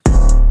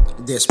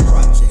This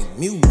project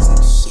music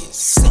shit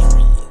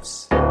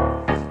serious.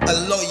 A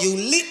loyal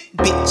lit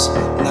bitch,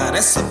 nah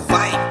that's a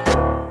fight.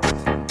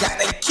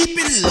 Gotta keep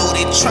it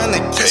loaded,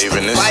 tryna catch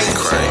the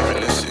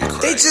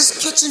fight. They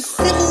just catching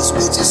feelings,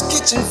 we just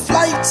catching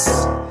flights.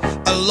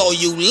 A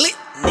loyal lit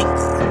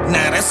nigga,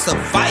 nah that's a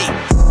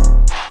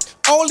vibe.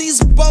 All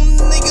these bum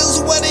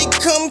niggas, where they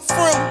come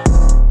from?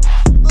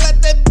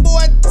 Let that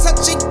boy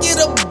touch it, get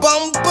a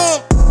bum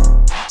bump.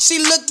 She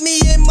look me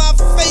in my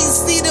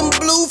face, see them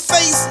blue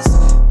faces.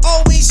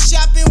 Always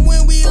shopping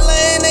when we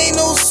land, ain't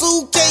no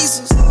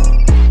suitcases.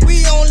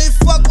 We only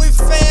fuck with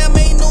fam,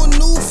 ain't no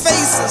new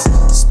faces.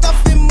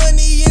 Stuffing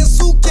money in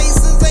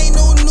suitcases, ain't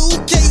no new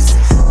cases.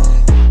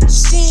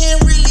 She ain't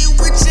really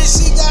with you,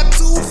 she got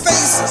two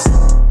faces.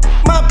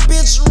 My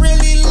bitch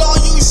really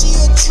loyal, she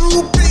a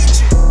true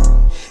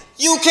patriot.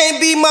 You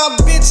can't be my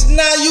bitch,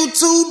 now you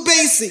too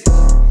basic.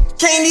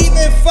 Can't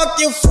even fuck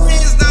your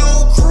friends, now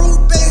whole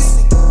crew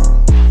basic.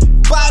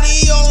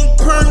 Body on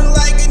perm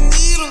like a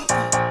needle.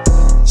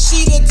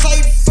 She the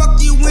type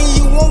fuck you when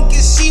you want,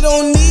 cause she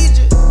don't need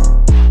you.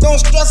 Don't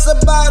stress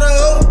about her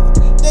hoe,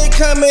 they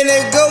come and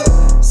they go.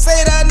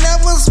 Said I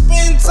never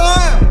spend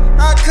time,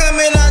 I come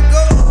and I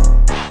go.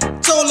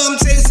 Told I'm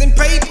chasing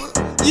paper,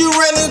 you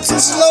running too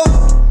slow.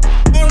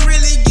 I'm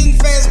really getting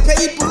fast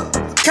paper,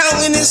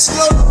 counting it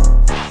slow.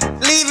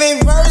 Leaving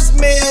verse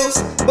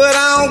mails, but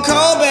I don't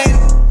call back.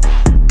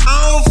 I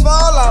don't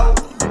fall out,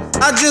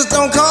 I just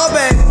don't call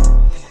back.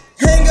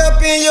 Hang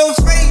up in your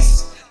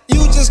face,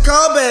 you just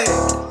call back.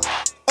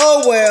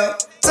 Oh well,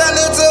 tell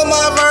it to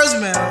my verse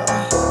man.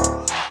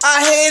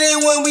 I hate it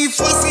when we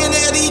fussing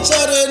at each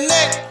other's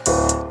neck.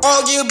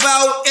 Argue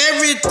about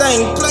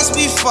everything, plus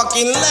we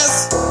fucking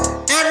less.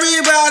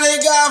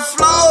 Everybody got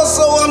flaws,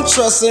 so I'm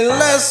trusting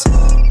less.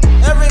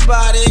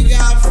 Everybody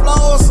got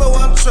flaws, so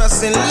I'm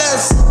trusting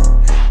less.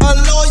 A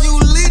loyal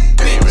lit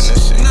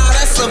bitch, nah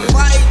that's a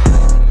fight.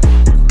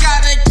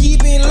 Gotta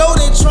keep it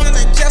loaded,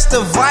 tryna catch the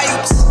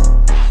vibes.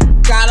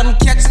 Got them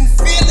catching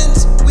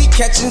feelings, we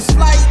catching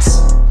flights.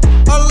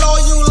 A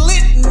loyal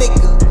lit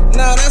nigga,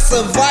 nah that's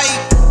a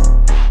vibe.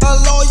 A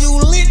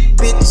loyal lit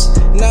bitch,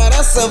 nah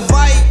that's a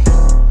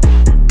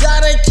vibe.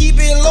 Gotta keep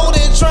it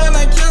loaded,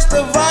 tryna catch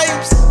the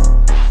vibes.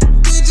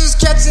 We just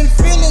catching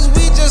feelings,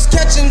 we just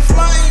catching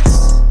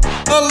flights.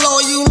 A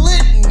loyal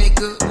lit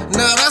nigga,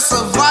 nah that's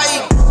a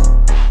vibe.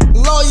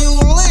 Loyal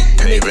lit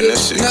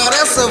nigga, nah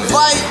that's a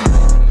vibe.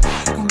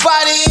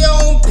 Body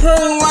on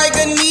perm like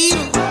a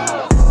needle.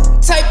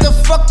 Type to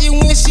fuck you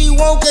when she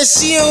won't, cause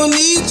she don't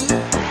need you.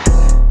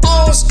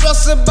 I don't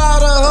stress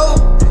about a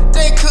hoe,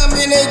 they come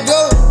and they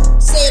go.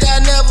 Said I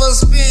never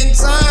spend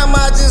time,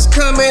 I just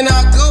come and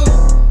I go.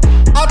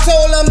 I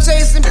told I'm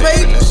chasing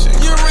paper,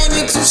 you're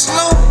running too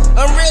slow.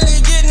 I'm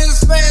really getting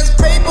this fast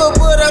paper,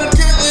 but I'm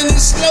killing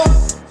it slow.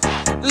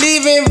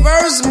 Leaving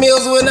verse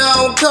meals when I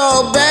don't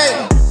call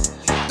back.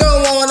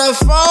 Don't wanna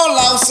fall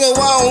out, so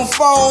I don't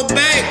fall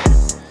back.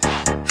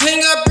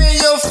 Hang up in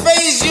your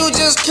face, you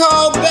just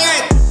call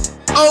back.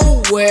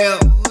 Oh well,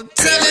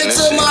 tell it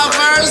to my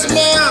verse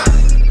man.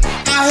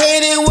 I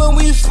hate it when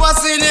we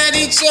fussing at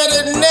each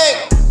other's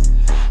neck.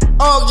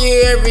 Argue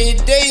every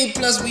day,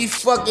 plus we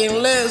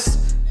fucking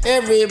less.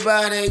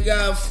 Everybody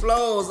got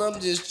flaws, I'm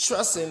just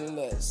trusting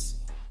less.